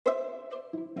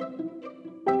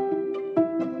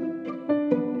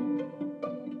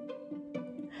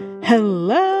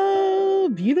Hello,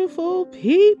 beautiful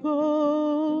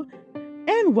people,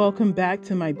 and welcome back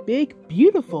to my big,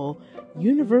 beautiful,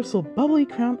 universal bubbly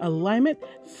crown alignment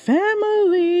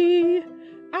family.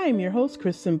 I am your host,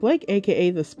 Kristen Blake,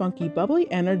 aka the spunky,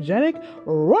 bubbly, energetic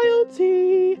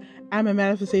royalty. I'm a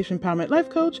manifestation empowerment life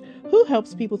coach who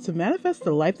helps people to manifest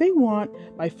the life they want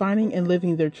by finding and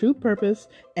living their true purpose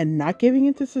and not giving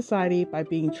into society by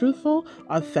being truthful,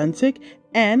 authentic,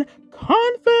 and confident.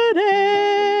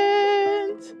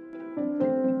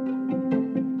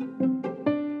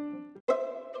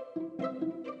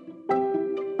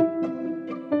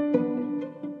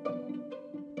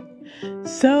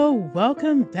 So,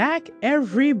 welcome back,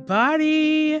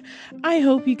 everybody. I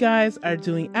hope you guys are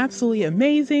doing absolutely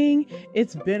amazing.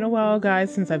 It's been a while,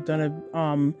 guys, since I've done a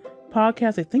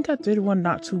podcast. I think I did one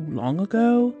not too long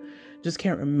ago. Just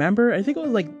can't remember. I think it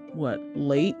was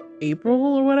late April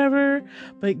or whatever.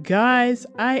 But guys,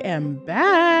 I am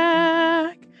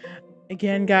back.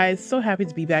 Again, guys, so happy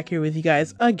to be back here with you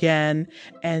guys again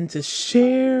and to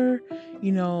share,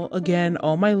 again,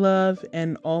 all my love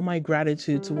and all my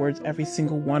gratitude towards every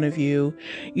single one of you.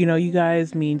 You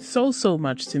guys mean so, so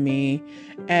much to me.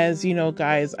 As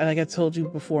guys, like I told you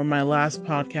before in my last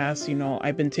podcast,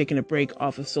 I've been taking a break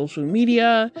off of social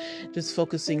media, just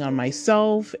focusing on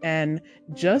myself and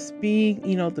just being,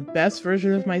 the best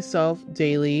version of myself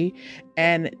daily.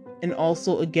 And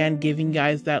also, again, giving you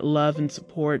guys that love and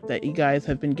support that you guys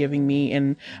have been giving me.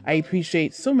 And I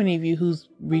appreciate so many of you who's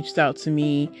reached out to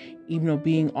me, even though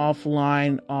being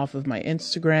offline, off of my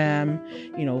Instagram,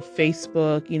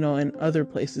 Facebook, and other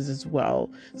places as well.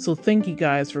 So thank you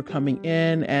guys for coming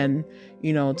in and,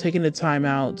 taking the time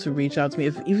out to reach out to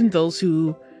me. Even those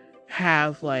who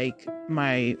have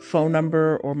my phone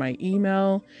number or my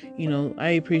email, I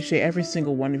appreciate every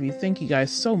single one of you. Thank you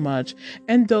guys so much.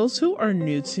 And those who are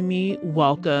new to me,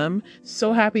 welcome.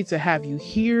 So happy to have you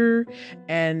here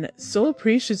and so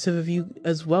appreciative of you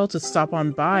as well to stop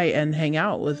on by and hang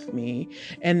out with me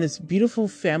and this beautiful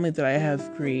family that I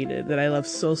have created that I love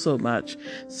so, so much.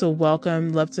 So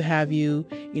welcome. Love to have you.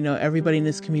 Everybody in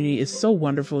this community is so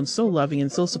wonderful and so loving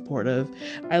and so supportive.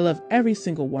 I love every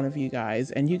single one of you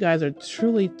guys, and you guys are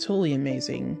truly, totally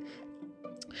amazing.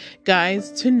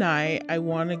 Guys, tonight I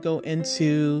want to go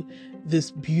into this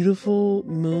beautiful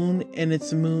moon, and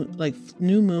it's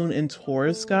new moon in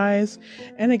Taurus, guys.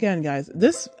 And again, guys,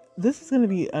 this is going to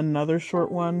be another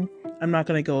short one. I'm not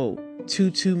going to go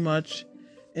too much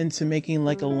into making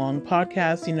a long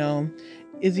podcast.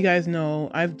 As you guys know,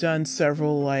 I've done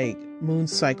several moon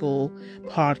cycle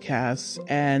podcasts,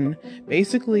 and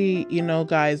basically,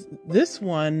 guys, this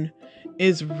one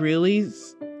is really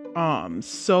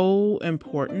so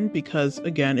important because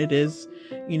again, it is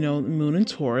moon in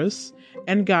Taurus.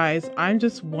 And guys, I'm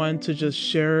just one to just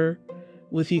share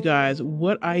with you guys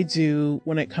what I do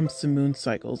when it comes to moon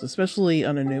cycles, especially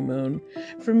on a new moon.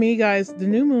 For me, guys, the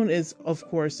new moon is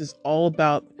all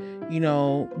about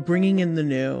bringing in the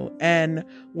new. And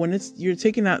when you're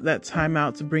taking out that time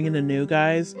out to bring in the new,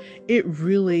 guys, it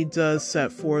really does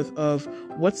set forth of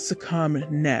what's to come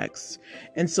next.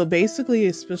 And so basically,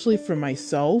 especially for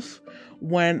myself,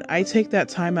 when I take that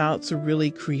time out to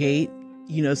really create,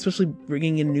 especially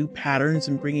bringing in new patterns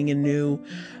and bringing in new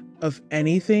of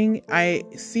anything, I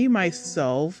see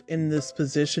myself in this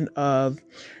position of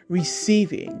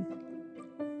receiving.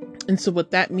 And so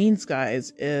what that means,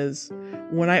 guys, is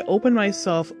when I open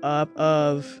myself up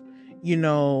of,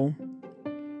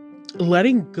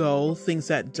 letting go things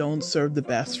that don't serve the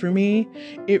best for me,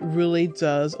 it really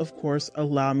does, of course,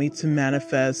 allow me to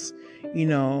manifest,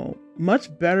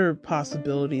 much better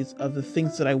possibilities of the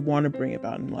things that I want to bring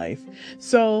about in life.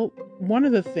 So one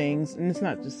of the things, and it's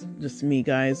not just me,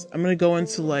 guys, I'm going to go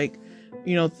into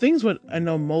things what I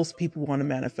know most people want to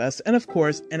manifest. And of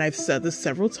course, and I've said this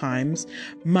several times,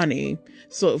 money.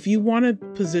 So if you want to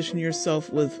position yourself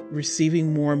with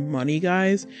receiving more money,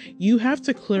 guys, you have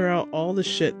to clear out all the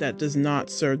shit that does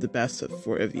not serve the best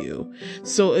for you.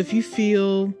 So if you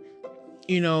feel,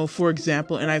 for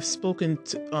example, and I've spoken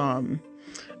to,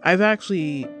 I've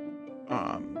actually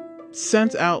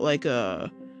sent out a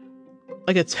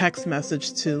text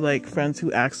message to friends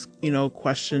who ask,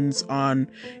 questions on,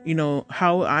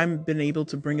 how I've been able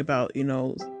to bring about,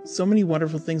 so many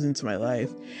wonderful things into my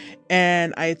life.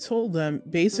 And I told them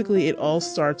basically it all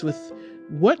starts with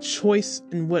what choice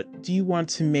and what do you want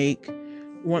to make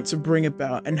want to bring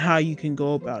about and how you can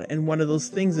go about it. And one of those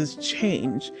things is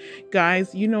change.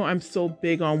 Guys, I'm so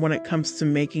big on when it comes to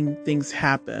making things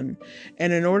happen.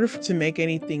 And in order to make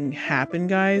anything happen,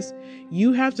 guys,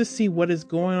 you have to see what is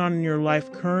going on in your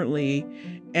life currently.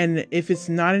 And if it's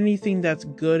not anything that's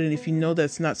good, and if you know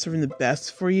that's not serving the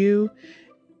best for you,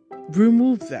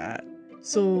 remove that.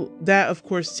 So that, of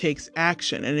course, takes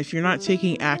action. And if you're not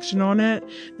taking action on it,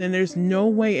 then there's no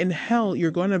way in hell you're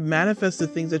going to manifest the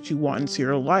things that you want into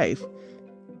your life.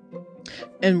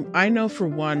 And I know for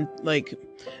one,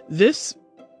 this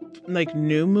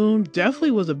new moon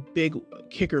definitely was a big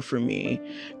kicker for me,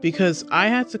 because I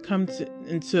had to come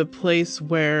into a place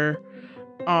where,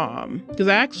 because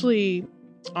I actually,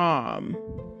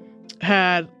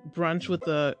 had brunch with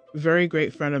a very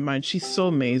great friend of mine. She's so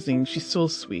amazing. She's so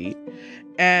sweet.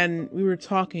 And we were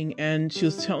talking, and she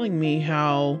was telling me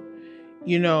how,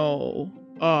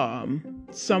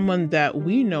 someone that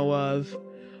we know of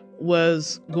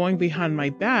was going behind my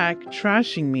back,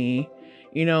 trashing me,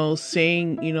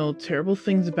 saying, terrible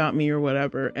things about me or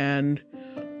whatever. And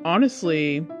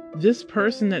honestly, this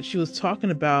person that she was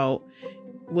talking about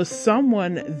was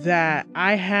someone that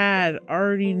I had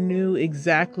already knew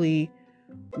exactly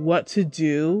what to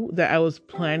do, that I was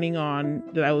planning on,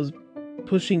 that I was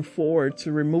pushing forward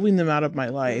to removing them out of my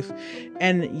life.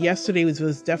 And yesterday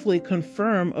was definitely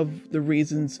confirmed of the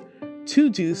reasons to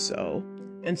do so.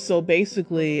 And so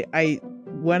basically I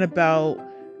went about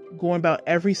going about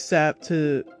every step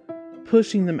to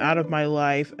pushing them out of my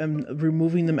life and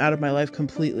removing them out of my life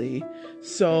completely.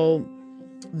 So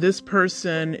this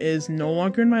person is no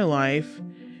longer in my life,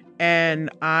 and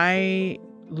I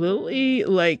literally,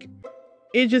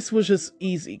 it just was just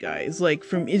easy, guys.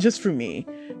 For me,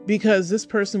 because this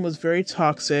person was very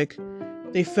toxic.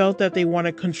 They felt that they want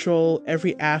to control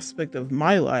every aspect of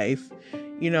my life,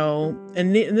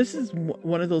 and this is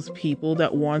one of those people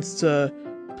that wants to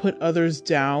put others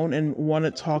down and want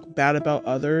to talk bad about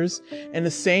others. And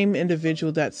the same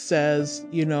individual that says,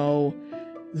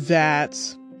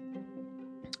 that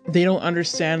they don't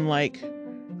understand,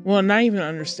 not even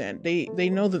understand. They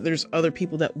know that there's other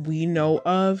people that we know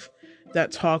of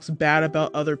that talks bad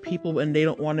about other people, and they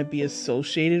don't want to be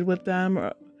associated with them,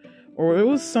 or it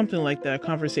was something like that, a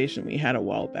conversation we had a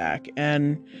while back.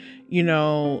 And,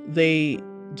 they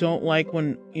don't like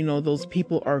when, those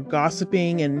people are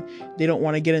gossiping, and they don't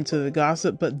want to get into the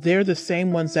gossip, but they're the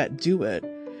same ones that do it.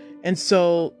 And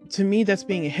so to me, that's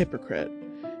being a hypocrite.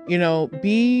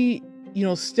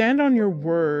 Stand on your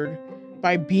word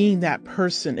by being that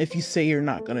person if you say you're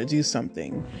not going to do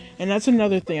something. And that's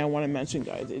another thing I want to mention,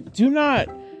 guys. Do not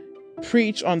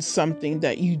preach on something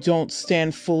that you don't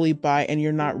stand fully by and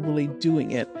you're not really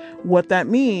doing it. What that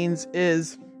means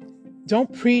is do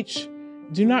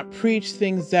not preach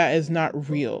things that is not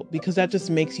real, because that just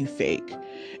makes you fake.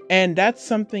 And that's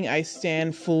something I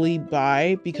stand fully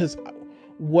by, because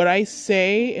what I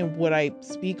say and what I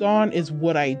speak on is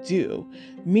what I do.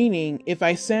 Meaning, if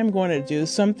I say I'm going to do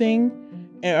something,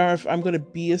 or if I'm going to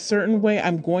be a certain way,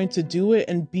 I'm going to do it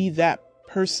and be that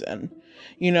person.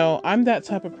 I'm that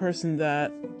type of person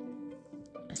that,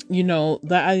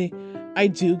 that I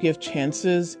do give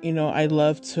chances. I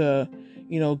love to,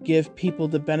 give people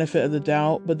the benefit of the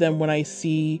doubt. But then when I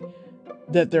see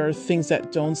that there are things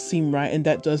that don't seem right and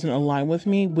that doesn't align with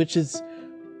me, which is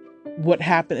what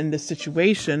happened in this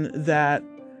situation, that,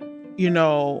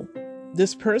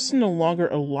 this person no longer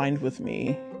aligned with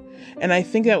me. And I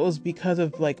think that was because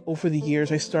of over the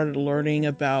years, I started learning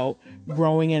about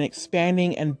growing and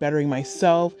expanding and bettering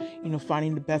myself,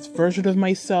 finding the best version of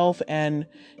myself and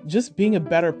just being a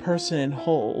better person in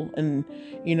whole. And,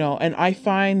 and I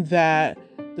find that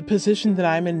the position that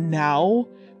I'm in now,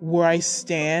 where I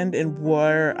stand and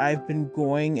where I've been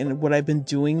going and what I've been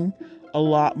doing a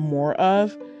lot more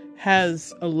of,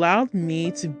 has allowed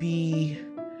me to be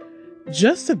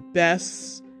just the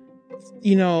best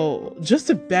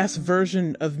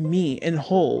version of me in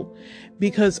whole,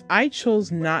 because I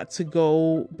chose not to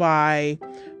go by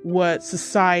what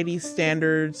society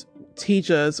standards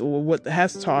teach us, or what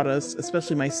has taught us,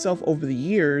 especially myself over the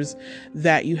years,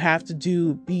 that you have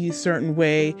to be a certain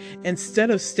way, instead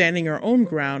of standing our own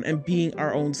ground and being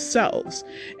our own selves.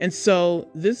 And so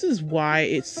this is why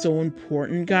it's so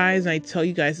important, guys. And I tell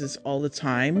you guys this all the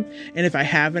time. And if I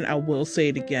haven't, I will say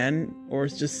it again, or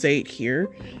just say it here,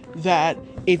 that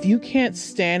if you can't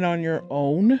stand on your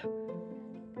own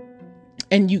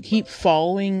and you keep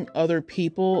following other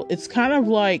people, it's kind of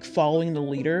like following the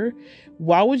leader.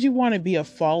 Why would you want to be a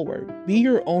follower? Be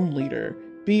your own leader.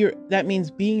 That means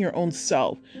being your own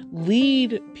self.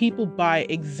 Lead people by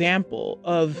example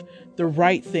of the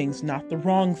right things, not the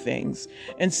wrong things.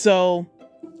 And so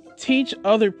teach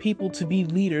other people to be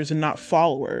leaders and not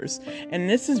followers. And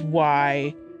this is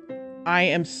why I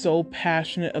am so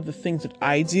passionate of the things that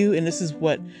I do. And this is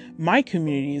what my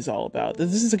community is all about.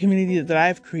 This is a community that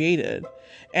I've created.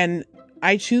 And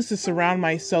I choose to surround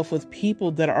myself with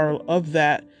people that are of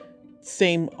that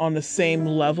on the same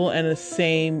level and the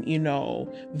same,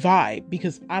 vibe,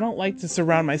 because I don't like to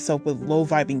surround myself with low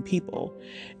vibing people.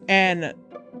 And,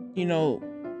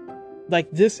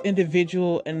 like this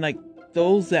individual and like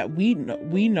those that we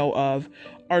know of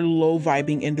are low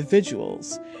vibing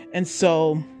individuals. And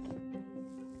so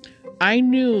I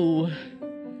knew,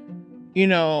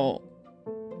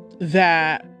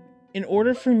 that in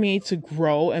order for me to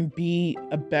grow and be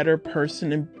a better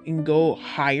person and go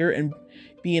higher and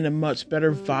be in a much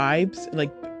better vibes,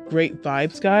 like great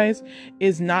vibes, guys,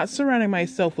 is not surrounding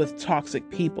myself with toxic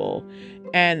people.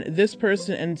 And this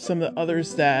person and some of the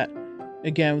others that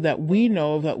we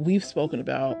know of, that we've spoken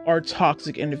about, are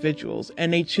toxic individuals,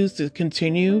 and they choose to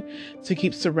continue to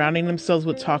keep surrounding themselves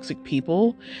with toxic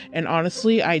people. And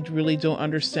honestly, I really don't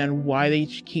understand why they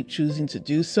keep choosing to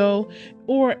do so.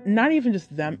 Or not even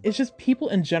just them, it's just people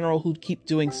in general who keep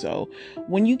doing so.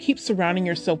 When you keep surrounding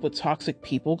yourself with toxic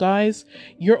people, guys,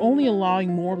 you're only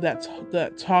allowing more of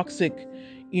that toxic,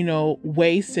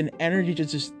 waste and energy to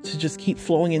just keep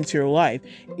flowing into your life.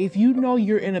 If you know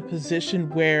you're in a position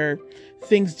where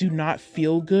things do not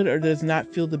feel good or does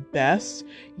not feel the best,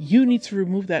 you need to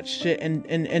remove that shit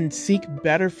and seek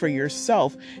better for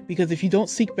yourself. Because if you don't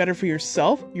seek better for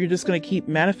yourself, you're just going to keep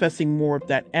manifesting more of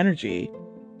that energy.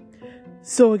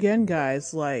 So again,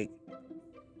 guys, like,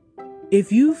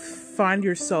 if you find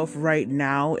yourself right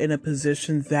now in a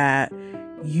position that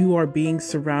you are being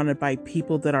surrounded by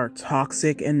people that are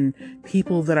toxic and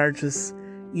people that are just,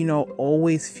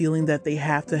 always feeling that they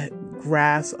have to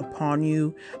grasp upon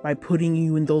you by putting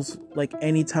you in those, like,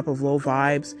 any type of low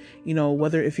vibes,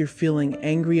 whether if you're feeling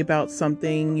angry about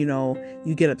something,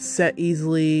 you get upset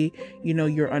easily,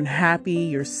 you're unhappy,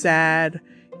 you're sad,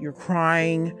 you're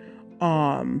crying,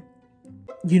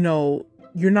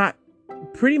 you're not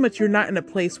in a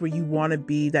place where you want to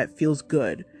be that feels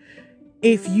good.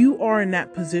 If you are in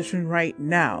that position right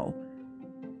now,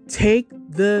 take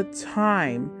the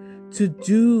time to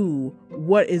do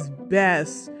what is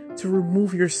best to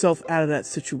remove yourself out of that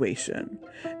situation.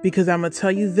 Because I'm going to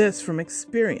tell you this from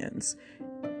experience,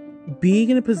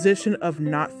 being in a position of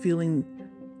not feeling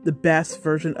the best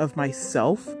version of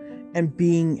myself and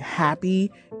being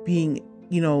happy, being,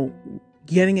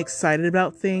 getting excited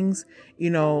about things,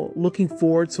 looking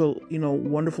forward to,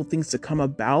 wonderful things to come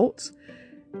about.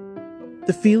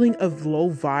 The feeling of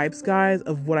low vibes, guys,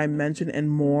 of what I mentioned and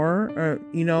more,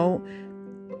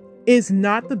 is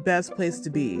not the best place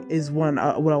to be, is what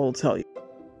I will tell you.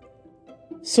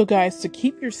 So, guys, to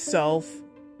keep yourself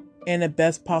in the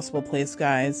best possible place,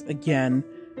 guys, again,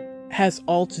 has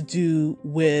all to do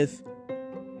with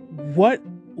what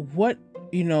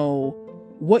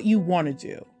you want to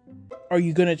do. Are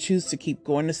you going to choose to keep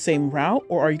going the same route,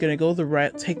 or are you going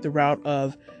to take the route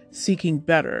of seeking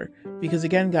better? Because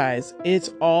again, guys,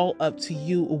 it's all up to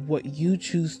you of what you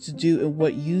choose to do and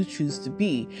what you choose to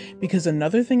be. Because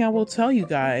another thing I will tell you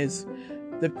guys,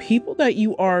 the people that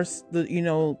you are,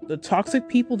 the toxic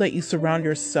people that you surround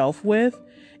yourself with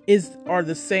are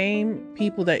the same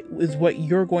people that is what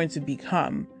you're going to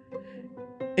become.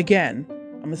 Again,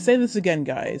 I'm going to say this again,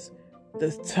 guys.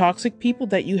 The toxic people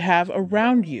that you have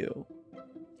around you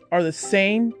are the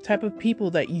same type of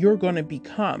people that you're going to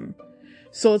become.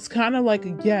 So it's kind of like,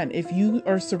 again, if you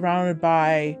are surrounded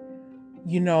by,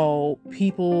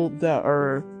 people that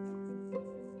are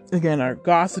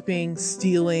gossiping,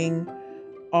 stealing,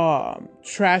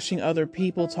 trashing other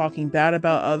people, talking bad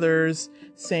about others,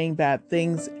 saying bad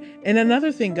things. And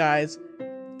another thing, guys,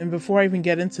 and before I even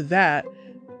get into that,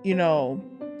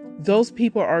 those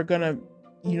people are going to,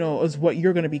 is what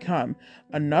you're going to become.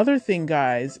 Another thing,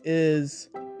 guys, is,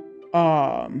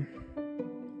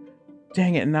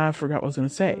 dang it, now I forgot what I was going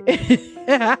to say.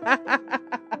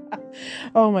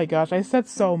 Oh my gosh, I said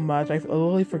so much. I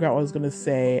literally forgot what I was going to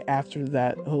say after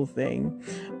that whole thing.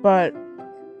 But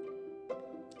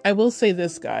I will say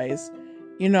this, guys.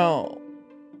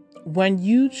 When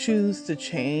you choose to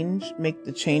change, make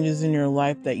the changes in your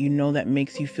life that that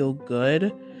makes you feel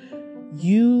good,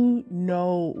 you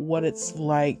know what it's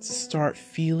like to start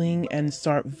feeling and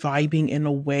start vibing in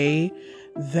a way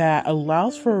that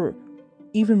allows for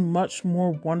even much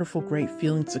more wonderful, great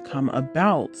feelings to come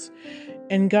about.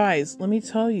 And guys, let me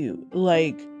tell you,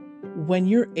 like, when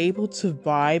you're able to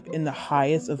vibe in the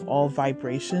highest of all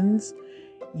vibrations,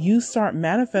 you start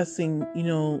manifesting,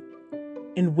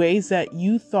 in ways that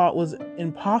you thought was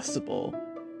impossible.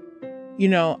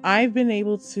 I've been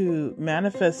able to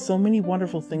manifest so many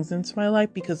wonderful things into my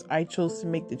life because I chose to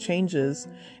make the changes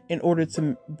in order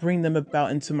to bring them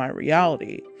about into my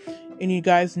reality. And you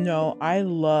guys know I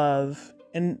love,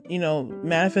 and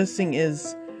manifesting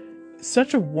is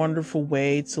such a wonderful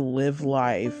way to live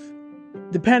life,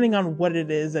 depending on what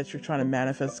it is that you're trying to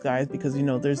manifest, guys, because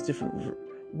there's different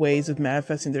ways of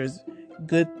manifesting. There's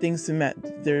good things to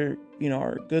there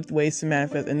are good ways to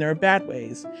manifest, and there are bad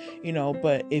ways,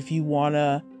 but if you want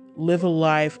to live a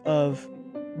life of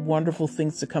wonderful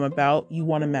things to come about, you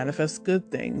want to manifest good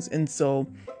things. And so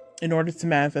in order to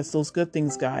manifest those good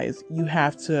things, guys, you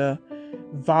have to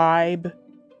vibe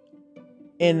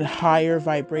in higher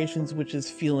vibrations, which is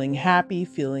feeling happy,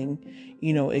 feeling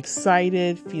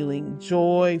excited, feeling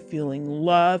joy, feeling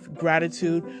love,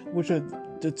 gratitude, which are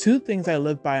the two things I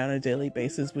live by on a daily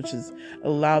basis, which has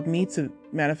allowed me to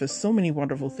manifest so many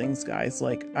wonderful things, guys.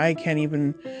 Like, I can't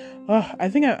even, I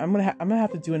think I'm going to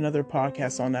have to do another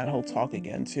podcast on that whole talk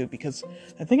again too, because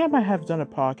I think I might have done a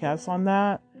podcast on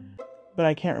that, but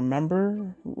I can't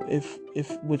remember if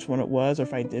which one it was, or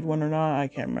if I did one or not. I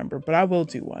can't remember, but I will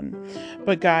do one.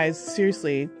 But guys,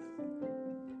 seriously,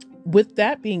 with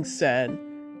that being said,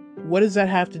 what does that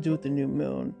have to do with the new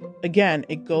moon? Again,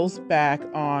 it goes back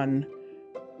on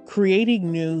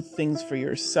creating new things for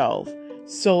yourself.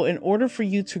 So in order for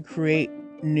you to create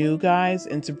new, guys,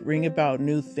 and to bring about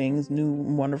new things, new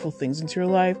wonderful things into your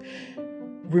life,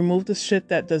 remove the shit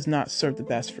that does not serve the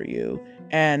best for you,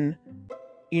 and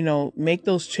make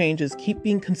those changes. Keep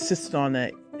being consistent on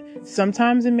it.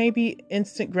 Sometimes it may be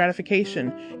instant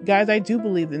gratification, guys. I do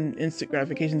believe in instant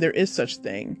gratification. There is such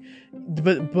thing,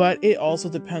 but it also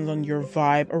depends on your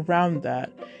vibe around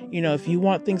that. If you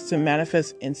want things to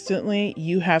manifest instantly,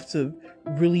 you have to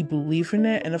really believe in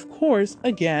it. And of course,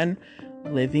 again,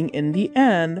 living in the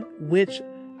end, which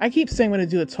I keep saying I'm going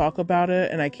to do a talk about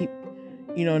it, and I keep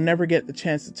never get the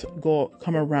chance to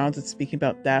come around to speaking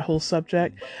about that whole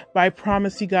subject. But I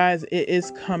promise you guys, it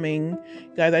is coming.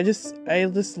 Guys, I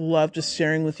just love just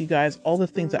sharing with you guys all the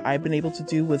things that I've been able to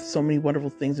do with so many wonderful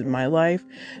things in my life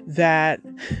that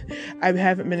I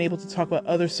haven't been able to talk about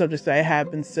other subjects that I have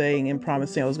been saying and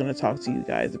promising I was going to talk to you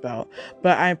guys about.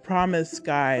 But I promise,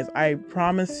 guys, I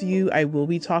promise you, I will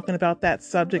be talking about that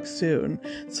subject soon.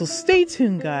 So stay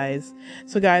tuned, guys.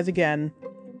 So guys, again,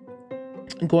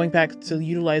 going back to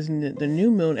utilizing the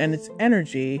new moon and its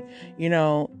energy,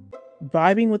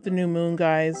 vibing with the new moon,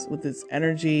 guys, with its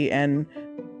energy and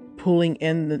pulling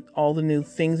in all the new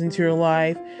things into your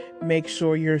life. Make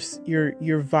sure you're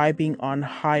vibing on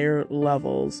higher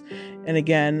levels. And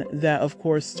again, that of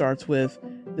course starts with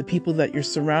the people that you're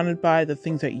surrounded by, the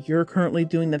things that you're currently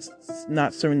doing that's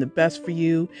not serving the best for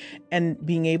you, and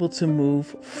being able to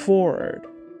move forward.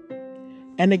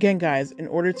 And again, guys, in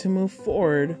order to move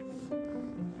forward,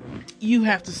 you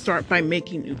have to start by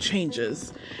making new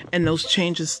changes. And those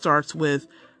changes starts with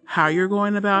how you're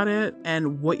going about it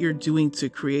and what you're doing to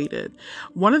create it.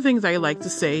 One of the things I like to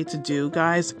say to do,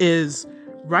 guys, is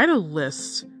write a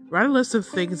list of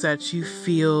things that you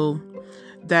feel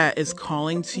that is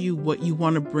calling to you, what you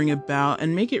want to bring about,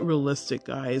 and make it realistic,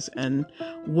 guys, and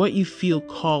what you feel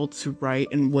called to write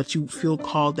and what you feel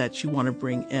called that you want to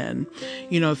bring in.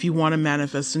 If you want to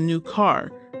manifest a new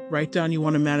car, write down you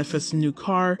want to manifest a new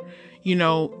car.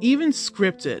 Even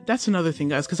script it. That's another thing,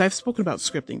 guys, because I've spoken about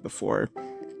scripting before.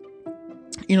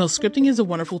 Scripting is a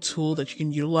wonderful tool that you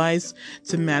can utilize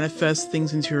to manifest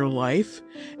things into your life.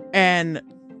 And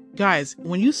guys,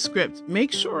 when you script,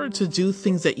 make sure to do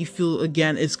things that you feel,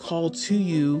 again, is called to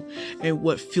you and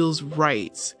what feels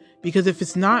right. Because if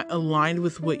it's not aligned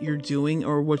with what you're doing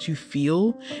or what you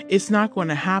feel, it's not going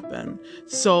to happen.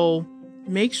 So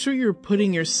make sure you're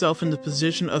putting yourself in the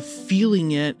position of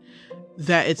feeling it,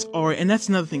 that it's already. And that's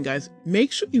another thing, guys.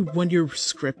 Make sure when you're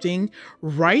scripting,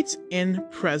 write in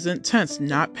present tense,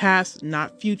 not past,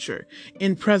 not future,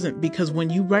 in present. Because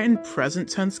when you write in present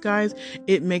tense, guys,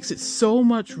 it makes it so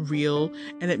much real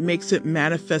and it makes it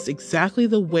manifest exactly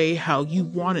the way how you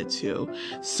want it to.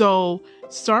 So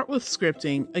start with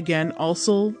scripting. Again,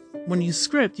 also, when you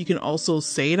script, you can also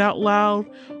say it out loud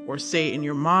or say it in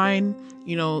your mind.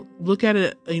 Look at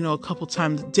it, a couple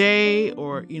times a day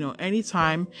or,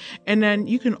 anytime. And then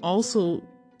you can also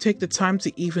take the time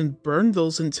to even burn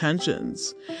those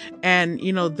intentions. And,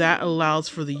 that allows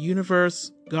for the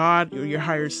universe, God, or your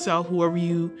higher self, whoever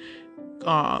you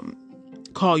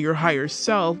call your higher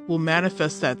self, will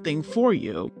manifest that thing for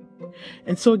you.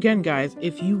 And so again, guys,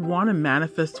 if you want to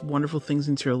manifest wonderful things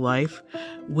into your life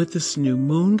with this new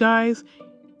moon, guys,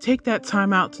 take that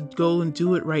time out to go and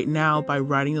do it right now by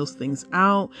writing those things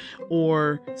out,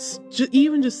 or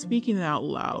even just speaking it out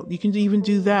loud. You can even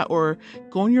do that, or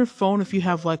go on your phone if you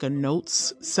have like a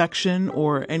notes section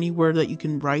or anywhere that you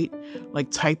can write, like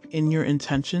type in your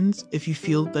intentions if you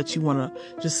feel that you want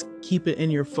to just keep it in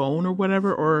your phone or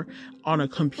whatever, or on a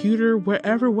computer,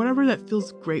 whatever that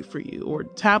feels great for you, or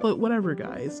tablet, whatever,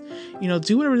 guys.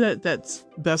 Do whatever that's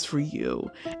best for you,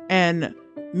 and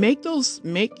make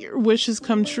your wishes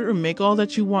come true. Make all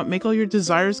that you want, make all your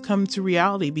desires come to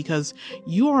reality, because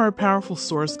you are a powerful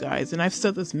source, guys. And I've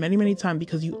said this many, many times,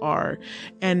 because you are.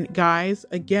 And guys,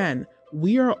 again,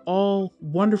 we are all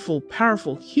wonderful,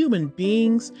 powerful human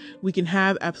beings. We can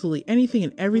have absolutely anything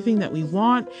and everything that we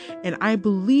want. And I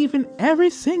believe in every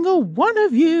single one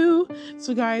of you.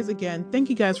 So guys, again, thank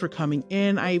you guys for coming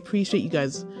in. I appreciate you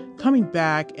guys coming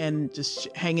back and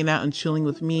just hanging out and chilling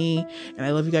with me. And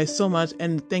I love you guys so much.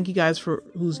 And thank you guys for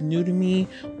who's new to me.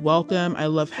 Welcome. I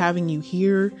love having you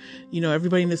here.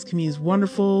 Everybody in this community is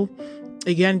wonderful.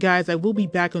 Again, guys, I will be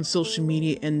back on social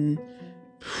media in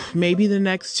maybe the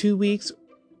next 2 weeks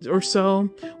or so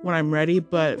when I'm ready.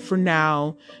 But for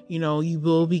now, you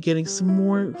will be getting some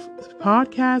more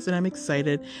podcasts, and I'm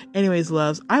excited. Anyways,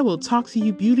 loves, I will talk to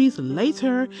you beauties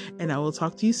later, and I will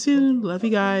talk to you soon. Love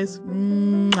you guys.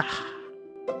 Mwah.